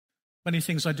Many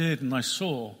things I did and I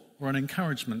saw were an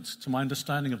encouragement to my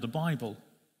understanding of the Bible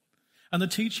and the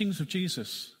teachings of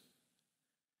Jesus.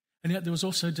 And yet there was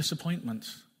also disappointment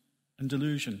and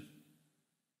delusion.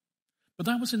 But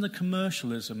that was in the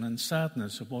commercialism and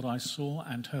sadness of what I saw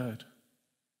and heard.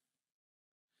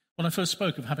 When I first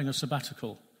spoke of having a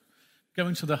sabbatical,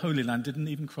 going to the Holy Land didn't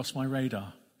even cross my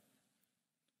radar.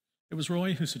 It was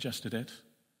Roy who suggested it,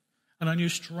 and I knew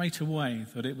straight away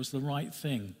that it was the right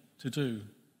thing to do.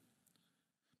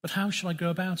 But how should I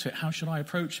go about it? How should I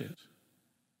approach it?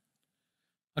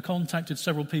 I contacted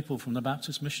several people from the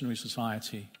Baptist Missionary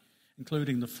Society,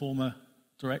 including the former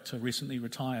director, recently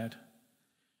retired.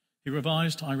 He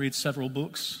revised, I read several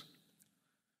books,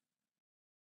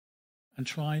 and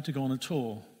tried to go on a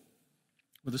tour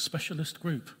with a specialist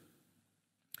group.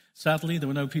 Sadly, there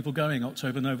were no people going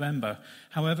October, November.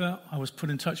 However, I was put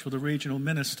in touch with a regional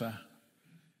minister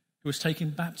who was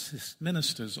taking Baptist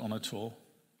ministers on a tour,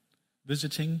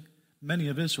 visiting many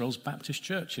of Israel's Baptist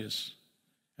churches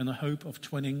in the hope of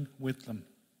twinning with them.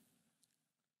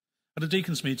 At a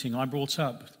deacons meeting, I brought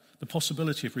up the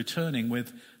possibility of returning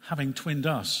with having twinned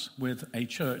us with a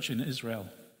church in Israel,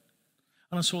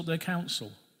 and I sought their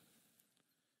counsel.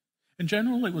 In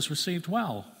general, it was received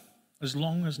well, as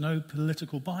long as no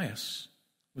political bias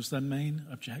was their main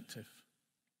objective.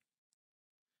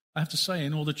 I have to say,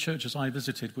 in all the churches I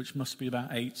visited, which must be about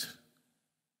 8,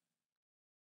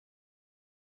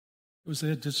 it was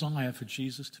their desire for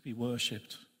Jesus to be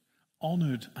worshipped,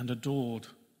 honoured and adored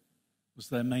was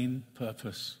their main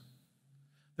purpose.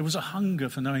 There was a hunger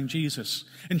for knowing Jesus,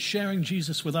 in sharing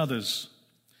Jesus with others,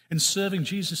 in serving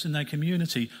Jesus in their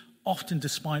community, often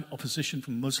despite opposition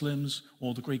from Muslims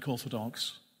or the Greek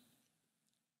Orthodox.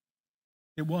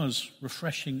 It was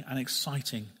refreshing and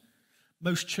exciting.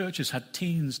 Most churches had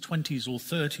teens, 20s or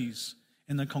 30s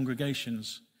in their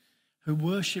congregations who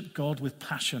worshipped God with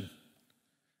passion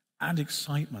and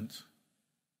excitement.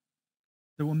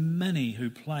 There were many who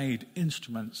played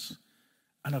instruments,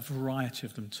 and a variety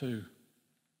of them too.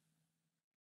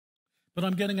 But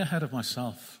I'm getting ahead of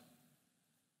myself.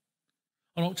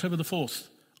 On October the 4th,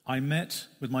 I met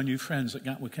with my new friends at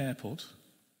Gatwick Airport.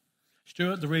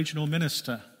 Stuart, the regional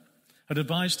minister, had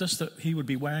advised us that he would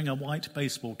be wearing a white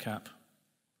baseball cap,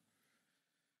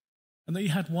 and that he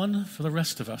had one for the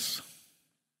rest of us.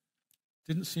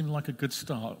 Didn't seem like a good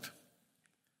start.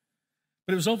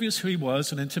 But it was obvious who he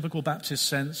was, and in typical Baptist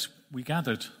sense, we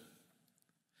gathered.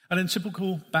 And in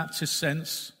typical Baptist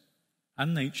sense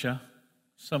and nature,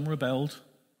 some rebelled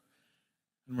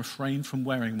and refrained from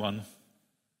wearing one.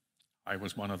 I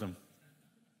was one of them.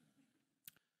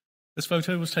 This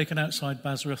photo was taken outside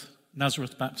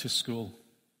Nazareth Baptist School.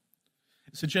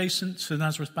 It's adjacent to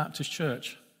Nazareth Baptist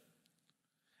Church.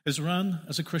 It's run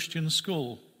as a Christian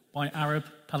school by Arab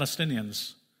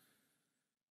Palestinians,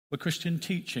 where Christian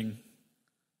teaching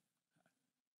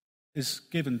is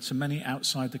given to many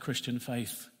outside the Christian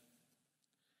faith.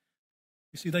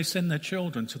 You see, they send their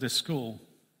children to this school.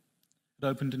 It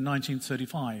opened in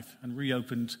 1935 and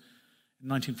reopened in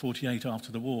 1948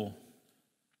 after the war.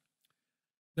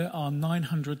 There are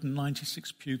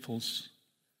 996 pupils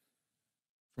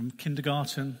from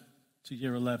kindergarten to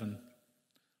year 11.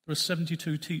 There are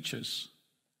 72 teachers.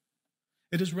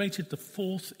 It is rated the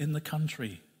 4th in the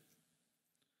country.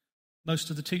 Most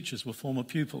of the teachers were former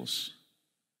pupils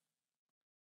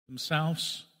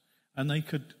themselves, and they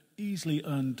could easily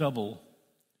earn double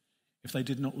if they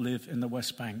did not live in the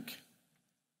West Bank.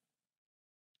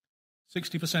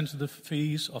 60% of the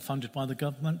fees are funded by the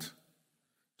government,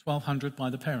 1,200 by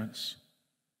the parents.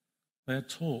 They are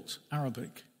taught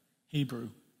Arabic, Hebrew,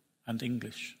 and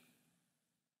English.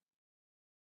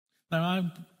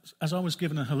 Now, as I was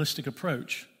given a holistic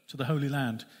approach to the Holy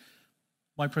Land,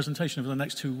 my presentation over the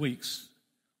next 2 weeks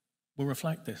will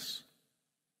reflect this.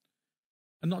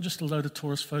 And not just a load of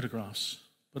tourist photographs,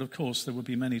 but of course there will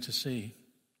be many to see.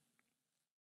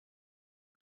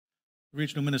 The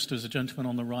regional minister is a gentleman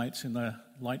on the right in the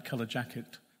light-coloured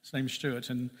jacket. His name is Stuart,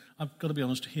 and I've got to be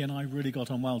honest, he and I really got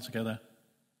on well together.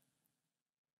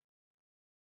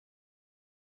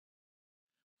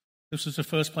 This was the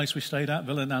first place we stayed at,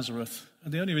 Villa Nazareth.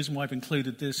 And the only reason why I've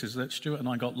included this is that Stuart and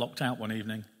I got locked out one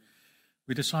evening.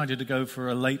 We decided to go for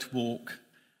a late walk,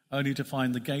 only to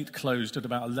find the gate closed at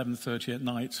about 11:30 at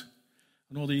night.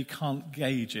 And although you can't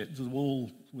gauge it, the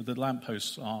wall where the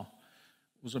lampposts are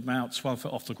was about 12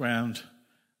 foot off the ground.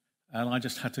 And I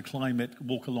just had to climb it,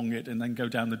 walk along it, and then go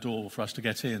down the door for us to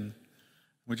get in.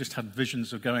 We just had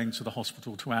visions of going to the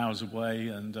hospital 2 hours away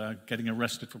and getting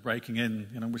arrested for breaking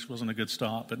in, which wasn't a good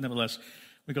start. But nevertheless,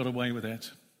 we got away with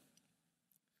it.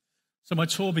 So my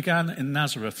tour began in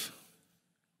Nazareth.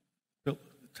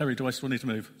 Terry, do I still need to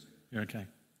move? You're okay.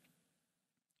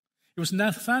 It was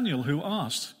Nathanael who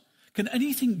asked, "Can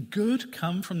anything good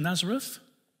come from Nazareth?"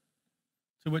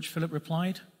 To which Philip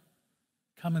replied,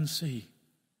 "Come and see."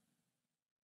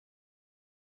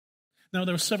 Now,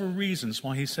 there are several reasons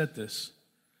why he said this.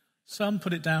 Some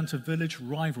put it down to village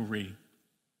rivalry,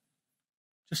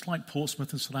 just like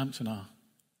Portsmouth and Southampton are.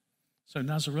 So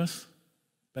Nazareth,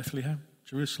 Bethlehem,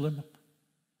 Jerusalem,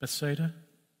 Bethsaida.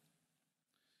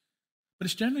 But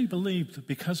it's generally believed that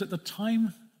because at the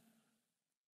time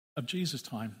of Jesus'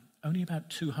 time, only about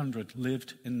 200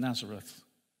 lived in Nazareth.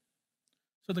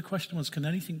 So the question was, can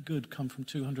anything good come from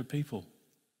 200 people?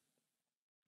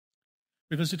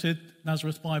 We visited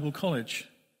Nazareth Bible College.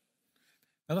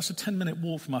 Now that's a 10-minute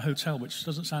walk from our hotel, which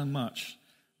doesn't sound much.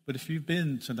 But if you've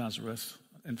been to Nazareth,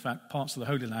 in fact, parts of the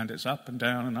Holy Land, it's up and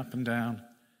down and up and down.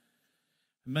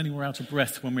 And many were out of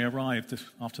breath when we arrived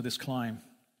after this climb.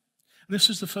 And this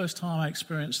was the first time I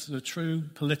experienced the true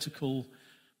political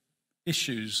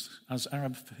issues as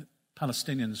Arab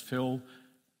Palestinians feel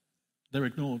they're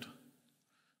ignored.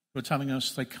 They're telling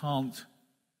us they can't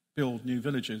build new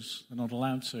villages. They're not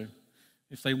allowed to.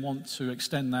 If they want to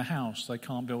extend their house, they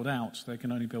can't build out. They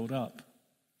can only build up.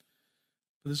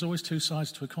 But there's always two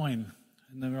sides to a coin,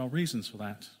 and there are reasons for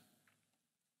that.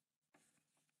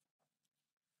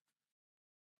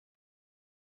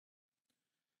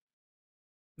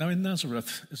 Now, in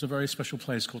Nazareth is a very special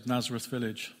place called Nazareth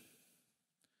Village.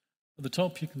 At the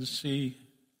top, you can see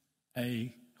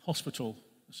a hospital.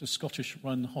 It's a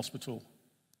Scottish-run hospital.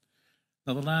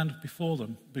 Now, the land before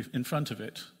them, in front of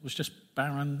it, was just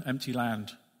barren, empty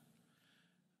land.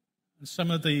 And some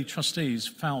of the trustees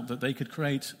felt that they could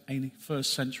create a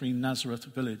first-century Nazareth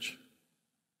village.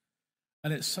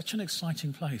 And it's such an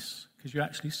exciting place, because you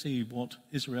actually see what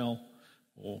Israel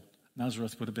or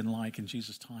Nazareth would have been like in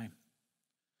Jesus' time.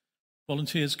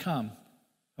 Volunteers come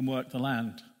and work the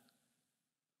land.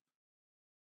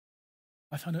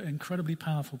 I found it an incredibly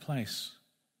powerful place.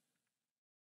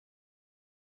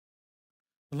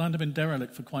 The land had been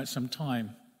derelict for quite some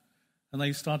time, and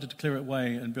they started to clear it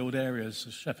away and build areas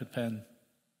of shepherd pen.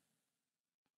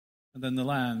 And then the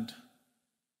land,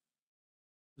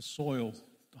 the soil,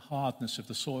 the hardness of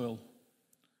the soil.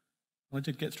 And I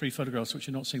did get 3 photographs, which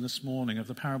you're not seeing this morning, of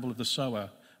the parable of the sower,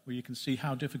 where you can see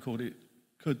how difficult it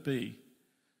could be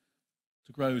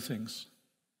to grow things.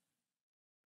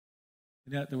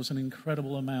 And yet there was an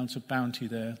incredible amount of bounty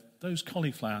there. Those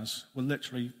cauliflowers were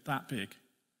literally that big.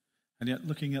 And yet,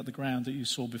 looking at the ground that you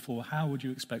saw before, how would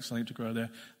you expect something to grow there?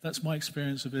 That's my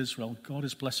experience of Israel. God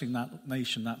is blessing that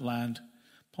nation, that land.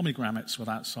 Pomegranates were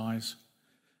that size.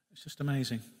 It's just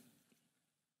amazing.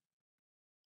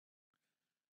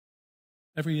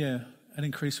 Every year, an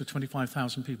increase of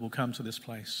 25,000 people come to this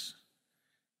place.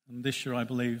 And this year, I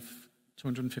believe,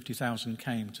 250,000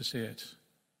 came to see it.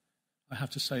 I have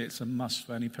to say it's a must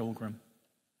for any pilgrim.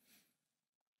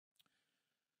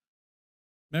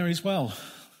 Mary's well.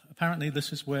 Apparently,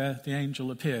 this is where the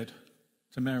angel appeared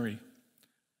to Mary,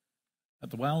 at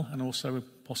the well and also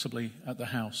possibly at the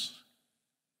house.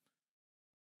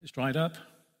 It's dried up.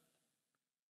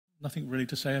 Nothing really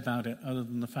to say about it other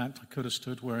than the fact I could have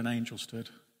stood where an angel stood.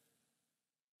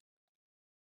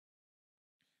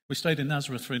 We stayed in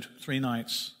Nazareth for 3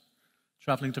 nights,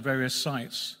 traveling to various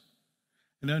sites,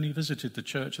 and only visited the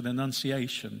Church of the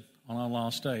Annunciation on our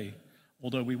last day,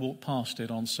 although we walked past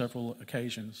it on several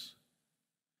occasions.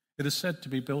 It is said to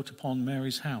be built upon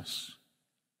Mary's house.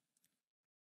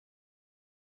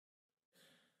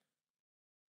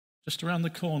 Just around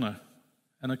the corner,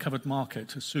 in a covered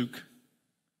market, a souk,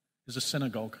 is a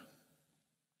synagogue.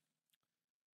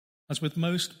 As with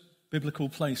most biblical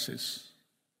places,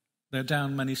 they're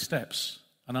down many steps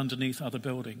and underneath other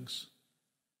buildings.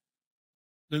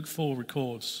 Luke 4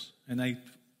 records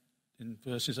in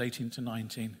verses 18 to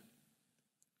 19,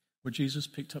 where Jesus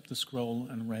picked up the scroll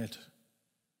and read,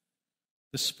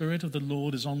 "The Spirit of the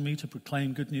Lord is on me to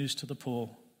proclaim good news to the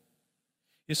poor.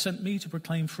 He has sent me to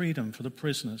proclaim freedom for the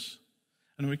prisoners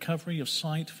and recovery of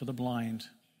sight for the blind,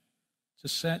 to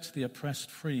set the oppressed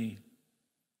free,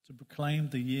 to proclaim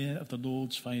the year of the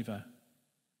Lord's favor."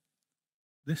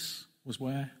 This was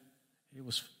where it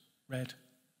was read.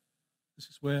 This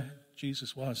is where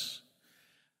Jesus was.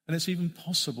 And it's even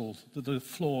possible that the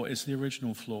floor is the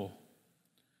original floor.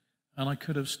 And I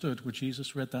could have stood where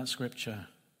Jesus read that scripture.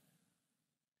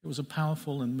 It was a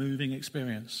powerful and moving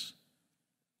experience.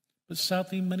 But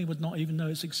sadly, many would not even know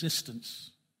its existence.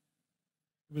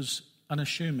 It was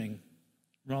unassuming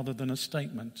rather than a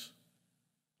statement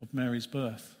of Mary's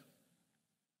birth.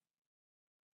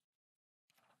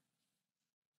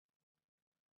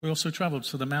 We also traveled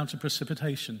to the Mount of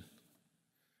Precipitation,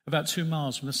 about 2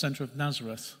 miles from the center of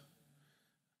Nazareth,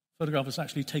 photograph was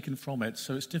actually taken from it,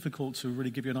 so it's difficult to really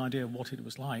give you an idea of what it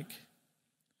was like.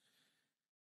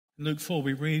 In Luke 4,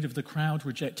 we read of the crowd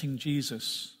rejecting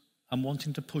Jesus and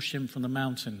wanting to push him from the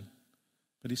mountain,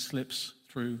 but he slips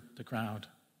through the crowd.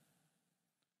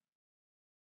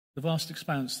 The vast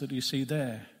expanse that you see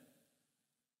there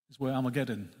is where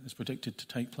Armageddon is predicted to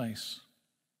take place.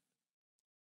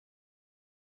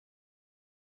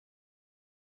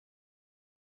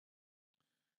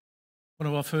 One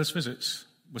of our first visits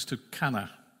was to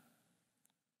Cana.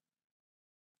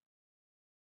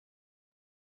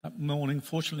 That morning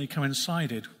fortunately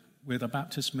coincided with a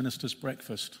Baptist minister's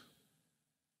breakfast.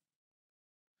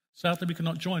 Sadly, we could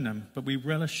not join them, but we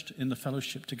relished in the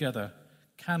fellowship together.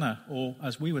 Cana, or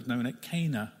as we would know it,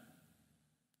 Cana,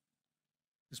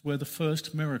 is where the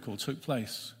first miracle took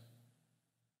place,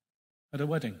 at a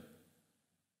wedding.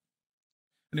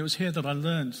 And it was here that I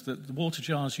learned that the water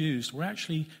jars used were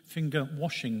actually finger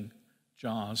washing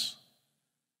jars,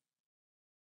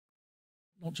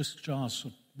 not just jars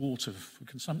of water for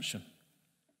consumption.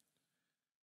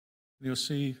 You'll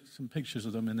see some pictures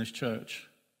of them in this church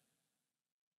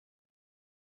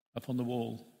up on the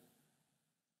wall.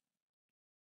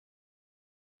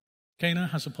 Cana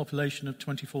has a population of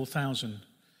 24,000,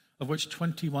 of which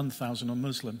 21,000 are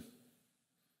Muslim.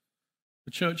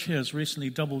 The church here has recently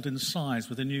doubled in size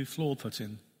with a new floor put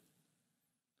in.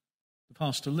 The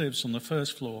pastor lives on the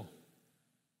first floor.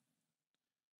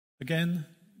 Again,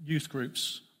 youth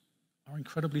groups are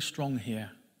incredibly strong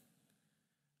here.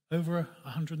 Over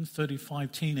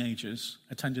 135 teenagers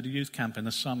attended a youth camp in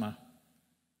the summer.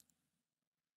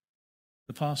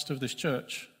 The pastor of this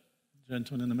church, the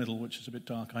gentleman in the middle, which is a bit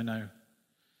dark, I know,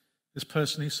 is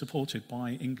personally supported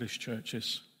by English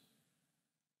churches.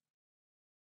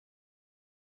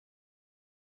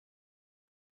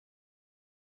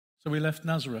 So we left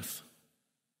Nazareth,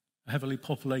 a heavily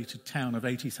populated town of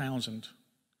 80,000,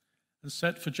 and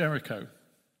set for Jericho,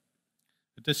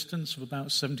 a distance of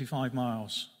about 75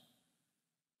 miles.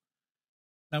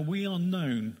 Now, we are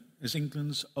known as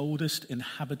England's oldest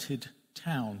inhabited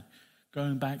town,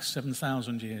 going back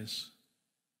 7,000 years.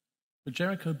 But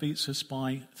Jericho beats us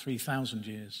by 3,000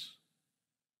 years.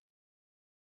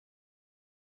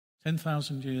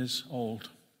 10,000 years old.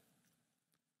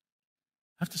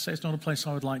 I have to say it's not a place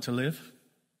I would like to live.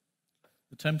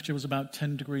 The temperature was about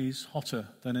 10 degrees hotter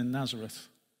than in Nazareth.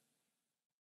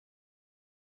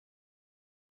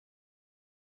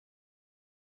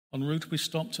 En route, we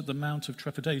stopped at the Mount of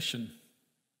Temptation,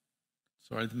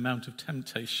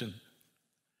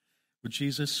 where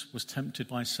Jesus was tempted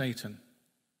by Satan.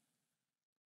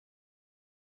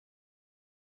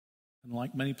 And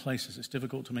like many places, it's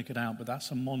difficult to make it out, but that's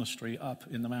a monastery up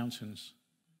in the mountains.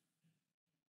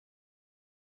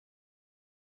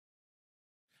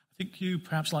 I think you,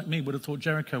 perhaps like me, would have thought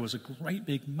Jericho was a great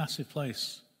big, massive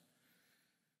place.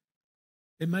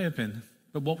 It may have been,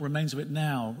 but what remains of it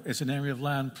now is an area of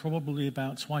land probably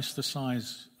about twice the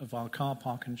size of our car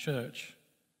park and church.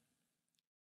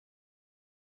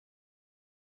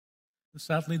 But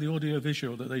sadly, the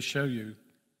audio-visual that they show you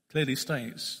clearly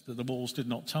states that the walls did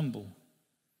not tumble.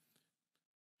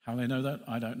 How they know that,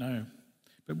 I don't know.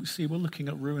 But we see we're looking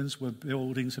at ruins where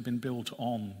buildings have been built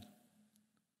on.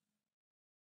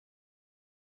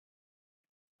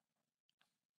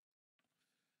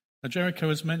 Now, Jericho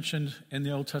is mentioned in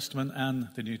the Old Testament and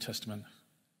the New Testament.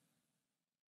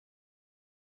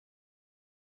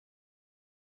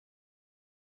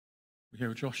 We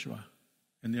hear of Joshua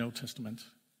in the Old Testament.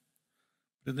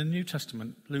 But in the New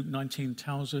Testament, Luke 19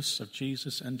 tells us of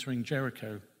Jesus entering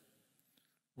Jericho,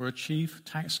 where a chief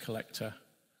tax collector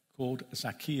called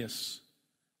Zacchaeus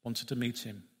wanted to meet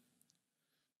him.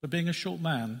 But being a short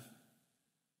man,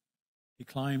 he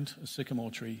climbed a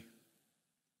sycamore tree.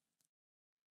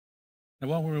 Now,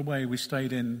 while we were away, we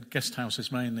stayed in guest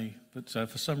houses mainly, but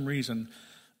for some reason,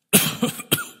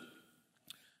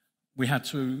 we had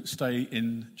to stay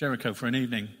in Jericho for an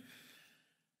evening,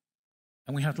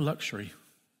 and we had luxury.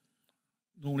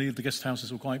 Normally, the guest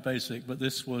houses were quite basic, but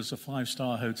this was a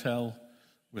 5-star hotel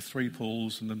with 3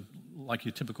 pools and like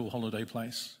your typical holiday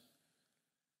place.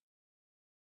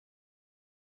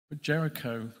 But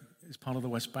Jericho is part of the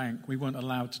West Bank. We weren't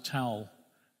allowed to tell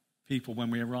people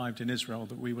when we arrived in Israel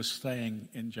that we were staying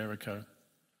in Jericho.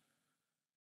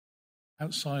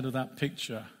 Outside of that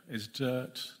picture is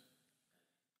dirt,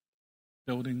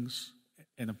 buildings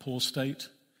in a poor state,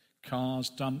 cars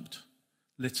dumped,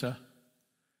 litter,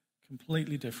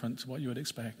 completely different to what you would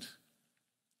expect.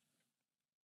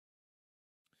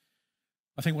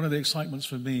 I think one of the excitements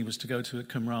for me was to go to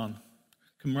Qumran.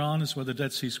 Qumran is where the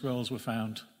Dead Sea Scrolls were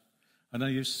found. I know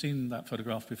you've seen that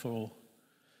photograph before.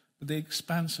 But the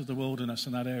expanse of the wilderness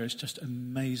in that area is just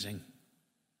amazing.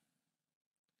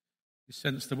 You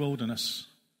sense the wilderness,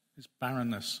 its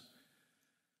barrenness.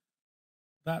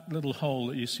 That little hole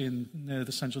that you see near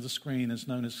the center of the screen is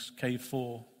known as Cave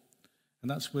 4, and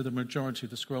that's where the majority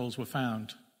of the scrolls were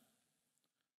found.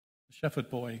 The shepherd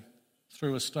boy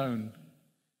threw a stone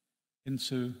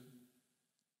into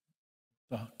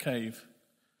the cave,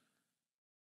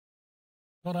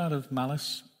 not out of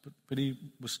malice, but he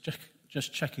was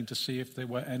just checking to see if there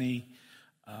were any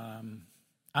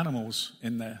animals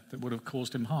in there that would have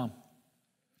caused him harm.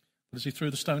 But as he threw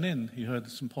the stone in, he heard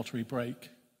some pottery break,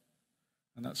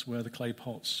 and that's where the clay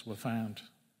pots were found.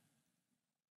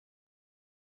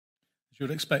 As you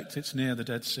would expect, it's near the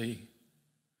Dead Sea.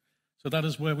 So that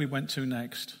is where we went to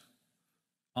next.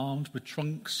 Armed with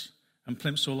trunks and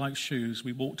plimsoll-like shoes,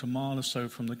 we walked a mile or so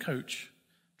from the coach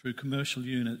through commercial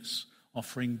units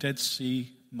offering Dead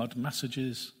Sea mud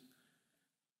massages,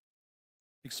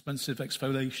 expensive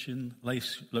exfoliation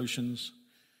lotions,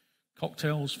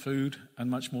 cocktails, food, and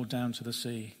much more down to the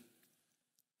sea.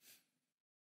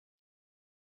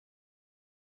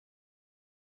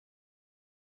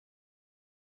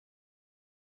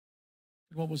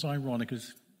 What was ironic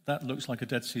is that looks like a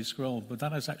Dead Sea Scroll, but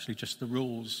that is actually just the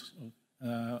rules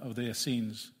of the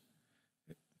Essenes.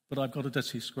 But I've got a Dead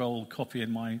Sea Scroll copy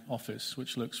in my office,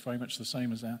 which looks very much the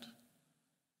same as that.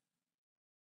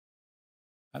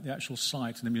 At the actual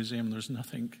site in the museum,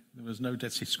 there was no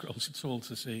Dead Sea Scrolls at all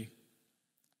to see.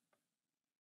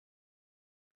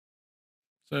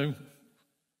 So,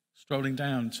 strolling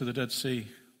down to the Dead Sea,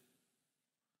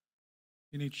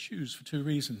 you need shoes for two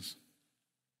reasons.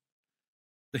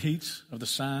 The heat of the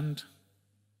sand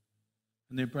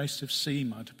and the abrasive sea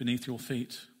mud beneath your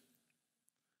feet.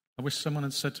 I wish someone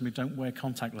had said to me, don't wear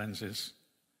contact lenses,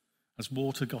 as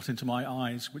water got into my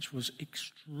eyes, which was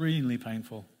extremely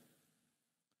painful.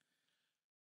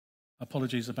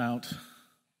 Apologies about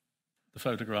the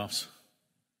photographs.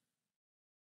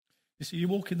 You see, you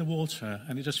walk in the water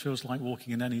and it just feels like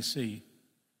walking in any sea.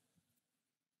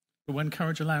 But when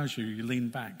courage allows you, you lean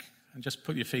back and just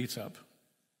put your feet up.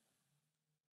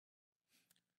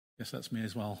 Yes, that's me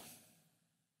as well.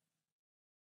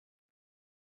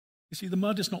 You see, the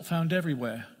mud is not found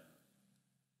everywhere.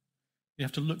 You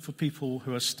have to look for people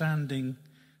who are standing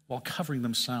while covering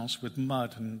themselves with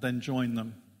mud and then join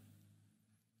them.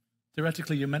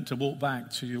 Theoretically, you're meant to walk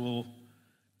back to your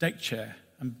deck chair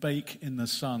and bake in the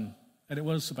sun. And it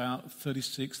was about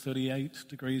 36, 38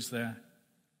 degrees there.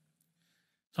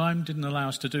 Time didn't allow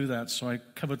us to do that, so I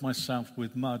covered myself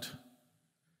with mud,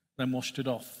 then washed it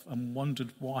off and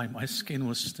wondered why my skin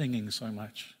was stinging so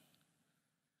much.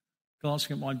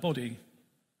 Glancing at my body,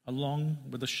 along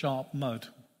with the sharp mud,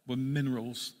 were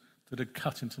minerals that had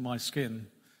cut into my skin.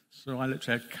 So I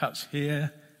literally had cuts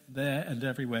here, there, and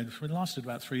everywhere. It lasted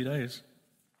about 3 days.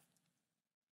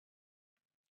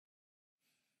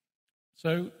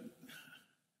 So,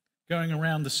 going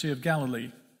around the Sea of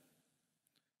Galilee,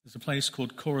 there's a place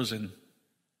called Chorazin.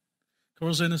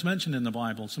 Chorazin is mentioned in the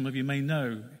Bible. Some of you may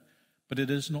know, but it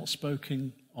is not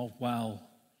spoken of well.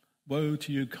 Woe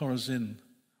to you, Chorazin.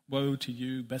 Woe to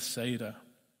you, Bethsaida.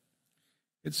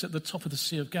 It's at the top of the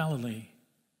Sea of Galilee.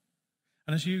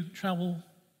 And as you travel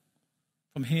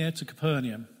from here to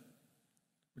Capernaum,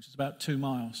 which is about 2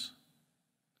 miles,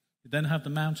 you then have the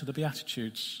Mount of the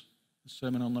Beatitudes, the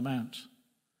Sermon on the Mount.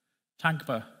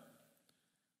 Tagba,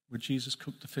 where Jesus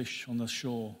cooked the fish on the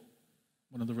shore,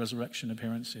 one of the resurrection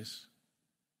appearances.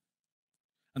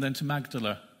 And then to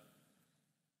Magdala.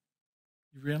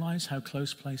 You realize how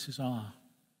close places are.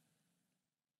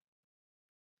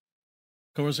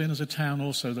 Chorazin is a town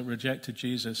also that rejected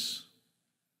Jesus.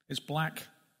 Its black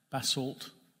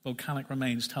basalt volcanic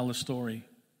remains tell the story.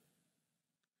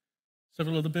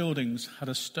 Several of the buildings had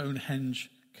a Stonehenge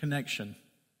connection.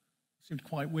 It seemed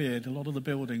quite weird. A lot of the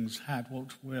buildings had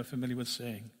what we're familiar with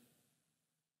seeing.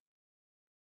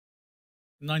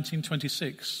 In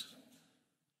 1926,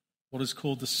 what is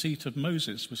called the Seat of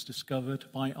Moses was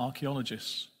discovered by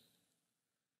archaeologists.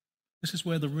 This is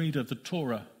where the reader of the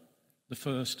Torah, the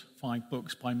first 5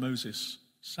 books by Moses,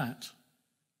 sat.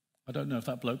 I don't know if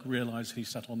that bloke realized he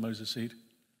sat on Moses' seat.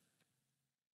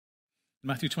 In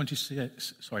Matthew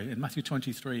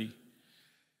 23,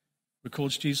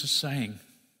 records Jesus saying,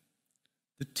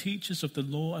 "The teachers of the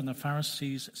law and the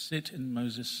Pharisees sit in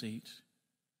Moses' seat.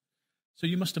 So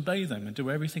you must obey them and do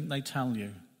everything they tell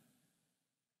you.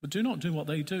 But do not do what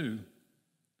they do,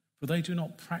 for they do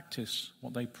not practice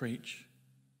what they preach.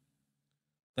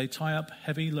 They tie up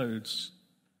heavy loads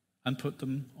and put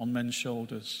them on men's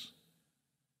shoulders,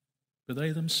 but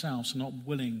they themselves are not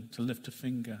willing to lift a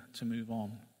finger to move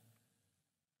on."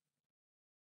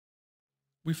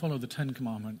 We follow the Ten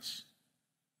Commandments,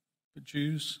 but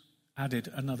Jews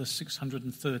added another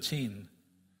 613,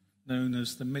 known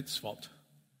as the mitzvot.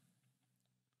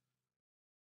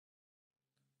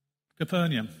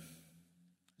 Capernaum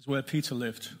is where Peter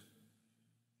lived.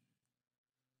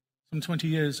 Some 20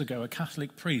 years ago, a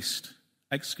Catholic priest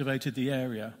excavated the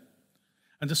area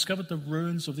and discovered the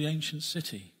ruins of the ancient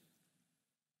city,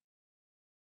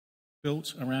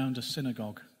 built around a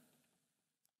synagogue.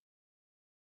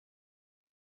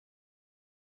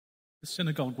 The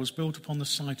synagogue was built upon the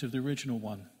site of the original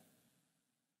one.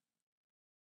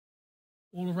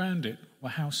 All around it were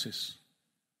houses,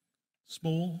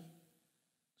 small,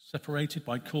 separated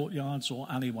by courtyards or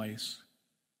alleyways.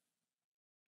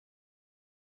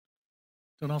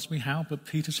 Don't ask me how, but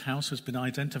Peter's house has been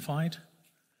identified,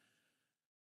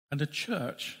 and a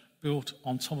church built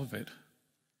on top of it.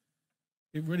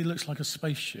 It really looks like a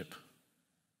spaceship.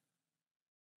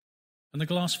 And the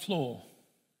glass floor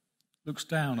looks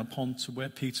down upon to where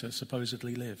Peter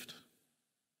supposedly lived.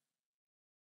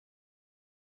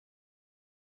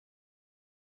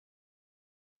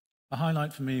 A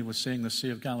highlight for me was seeing the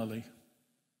Sea of Galilee.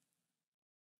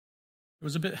 It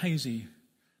was a bit hazy,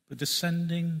 but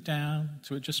descending down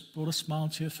to it just brought a smile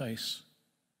to your face.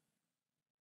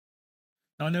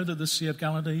 Now, I know that the Sea of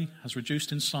Galilee has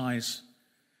reduced in size,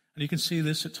 and you can see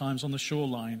this at times on the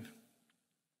shoreline.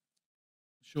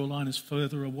 The shoreline is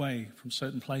further away from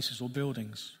certain places or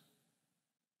buildings.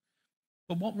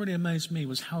 But what really amazed me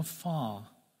was how far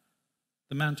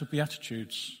the Mount of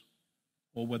Beatitudes,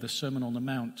 or where the Sermon on the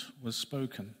Mount was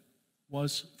spoken,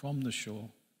 was from the shore.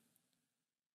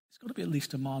 It's got to be at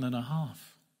least 1.5 miles.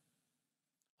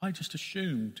 I just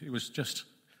assumed it was just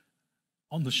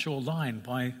on the shoreline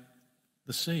by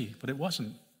the sea, but it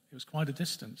wasn't. It was quite a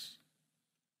distance.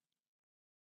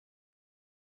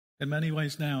 In many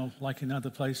ways now, like in other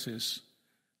places,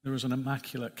 there is an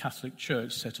immaculate Catholic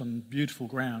church set on beautiful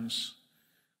grounds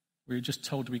where you're just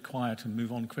told to be quiet and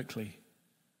move on quickly.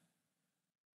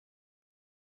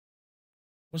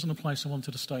 It wasn't a place I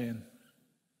wanted to stay in.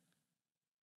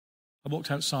 I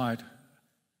walked outside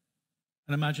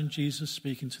and imagined Jesus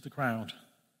speaking to the crowd,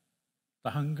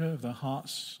 the hunger of their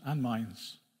hearts and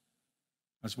minds,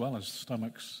 as well as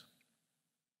stomachs.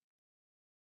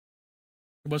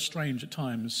 It was strange at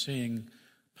times seeing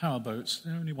powerboats,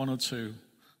 only one or two,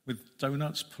 with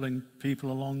donuts pulling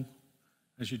people along,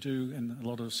 as you do in a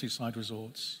lot of seaside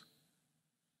resorts.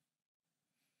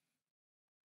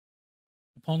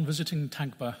 Upon visiting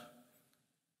Tagba,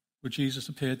 where Jesus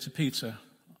appeared to Peter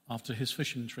after his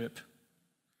fishing trip,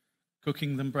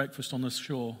 cooking them breakfast on the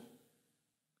shore,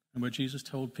 and where Jesus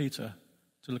told Peter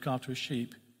to look after his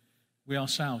sheep, we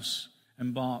ourselves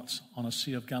embarked on a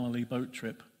Sea of Galilee boat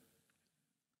trip.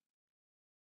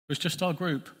 It was just our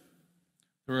group.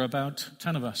 There were about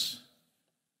 10 of us.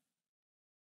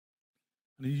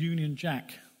 And a Union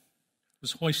Jack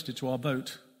was hoisted to our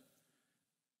boat,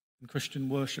 and Christian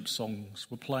worship songs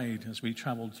were played as we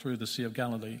traveled through the Sea of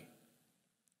Galilee.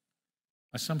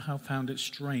 I somehow found it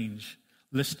strange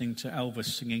listening to Elvis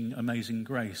singing Amazing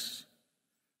Grace,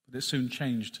 but it soon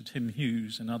changed to Tim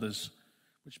Hughes and others,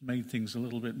 which made things a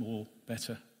little bit more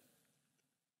better.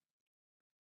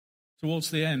 Towards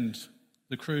the end,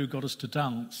 the crew got us to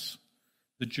dance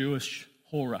the Jewish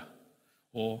hora,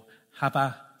 or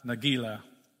Haba Nagila, a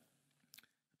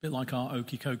bit like our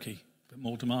Okie Kokie, but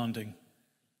more demanding.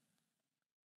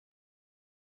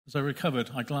 As I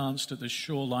recovered, I glanced at the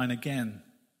shoreline again,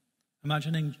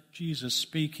 imagining Jesus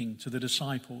speaking to the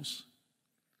disciples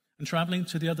and traveling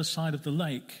to the other side of the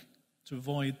lake to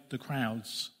avoid the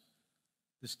crowds,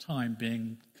 this time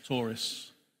being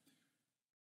tourists.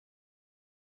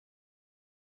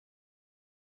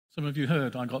 Some of you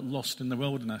heard I got lost in the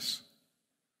wilderness.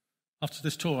 After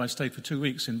this tour, I stayed for 2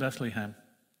 weeks in Bethlehem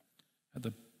at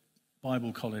the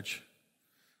Bible College.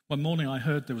 One morning I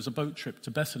heard there was a boat trip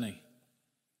to Bethany,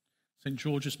 St.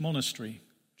 George's Monastery,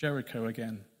 Jericho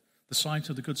again, the site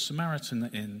of the Good Samaritan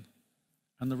Inn,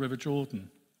 and the River Jordan.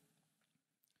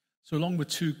 So along with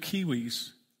 2 Kiwis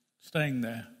staying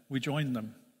there, we joined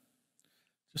them.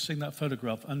 Just seeing that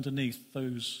photograph, underneath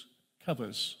those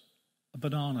covers are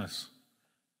bananas.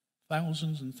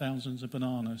 Thousands and thousands of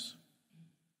bananas.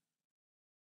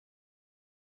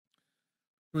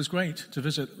 It was great to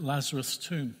visit Lazarus'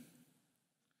 tomb,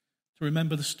 to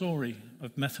remember the story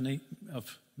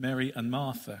of Mary and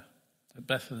Martha at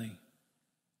Bethany.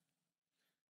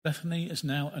 Bethany is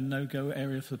now a no-go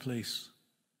area for the police.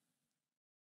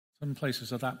 Some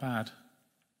places are that bad.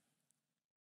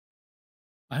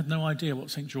 I had no idea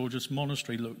what St. George's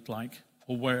Monastery looked like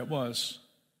or where it was.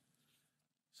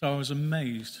 So I was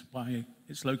amazed by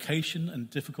its location and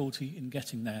difficulty in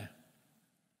getting there.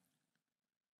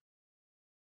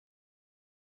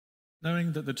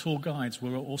 Knowing that the tour guides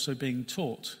were also being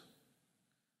taught,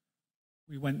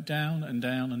 we went down and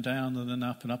down and down and then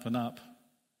up and up and up.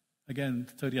 Again,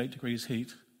 38 degrees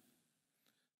heat.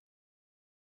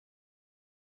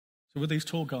 So with these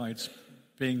tour guides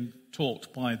being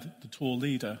taught by the tour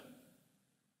leader,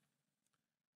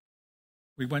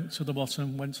 we went to the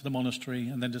bottom, went to the monastery,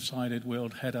 and then decided we'll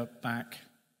head up back.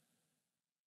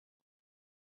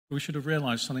 We should have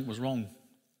realized something was wrong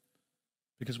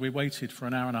because we waited for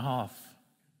an hour and a half.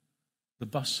 The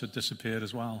bus had disappeared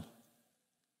as well.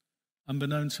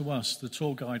 Unbeknown to us, the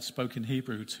tour guide spoke in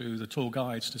Hebrew to the tour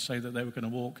guides to say that they were going to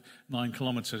walk 9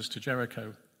 kilometers to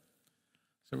Jericho.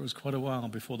 So it was quite a while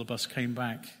before the bus came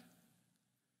back.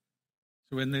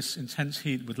 So in this intense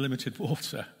heat with limited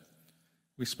water,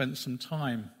 we spent some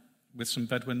time with some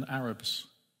Bedouin Arabs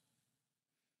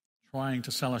trying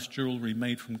to sell us jewelry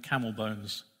made from camel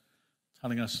bones,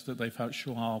 telling us that they felt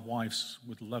sure our wives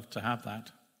would love to have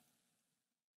that.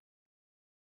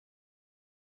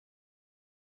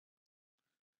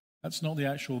 That's not the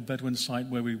actual Bedouin site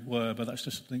where we were, but that's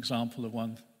just an example of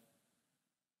one.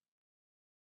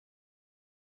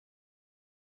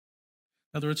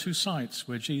 Now, there are 2 sites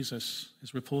where Jesus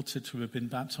is reported to have been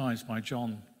baptized by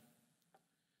John.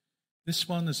 This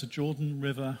one is the Jordan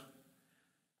River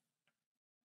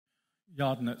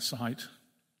Yardenit site.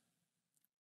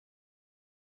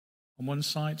 On one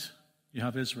side, you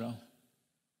have Israel.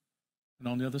 And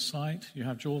on the other side, you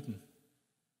have Jordan.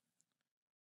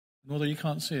 And although you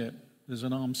can't see it, there's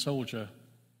an armed soldier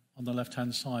on the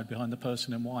left-hand side behind the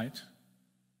person in white.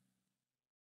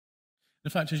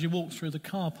 In fact, as you walk through the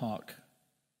car park,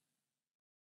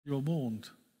 you are warned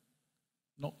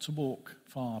not to walk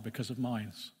far because of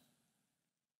mines.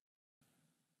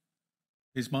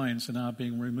 These mines are now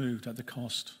being removed at the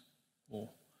cost, or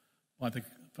by the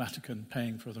Vatican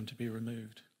paying for them to be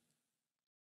removed.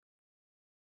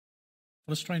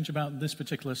 What's strange about this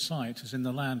particular site is in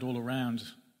the land all around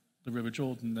the River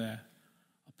Jordan there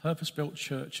are purpose-built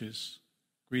churches,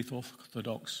 Greek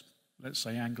Orthodox, let's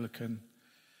say Anglican,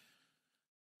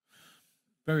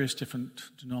 various different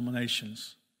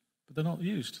denominations, but they're not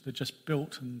used. They're just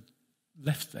built and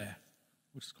left there,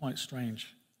 which is quite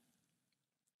strange.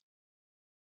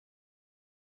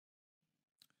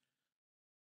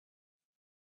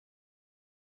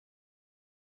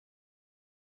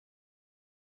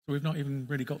 So we've not even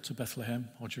really got to Bethlehem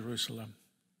or Jerusalem,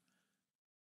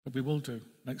 but we will do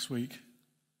next week.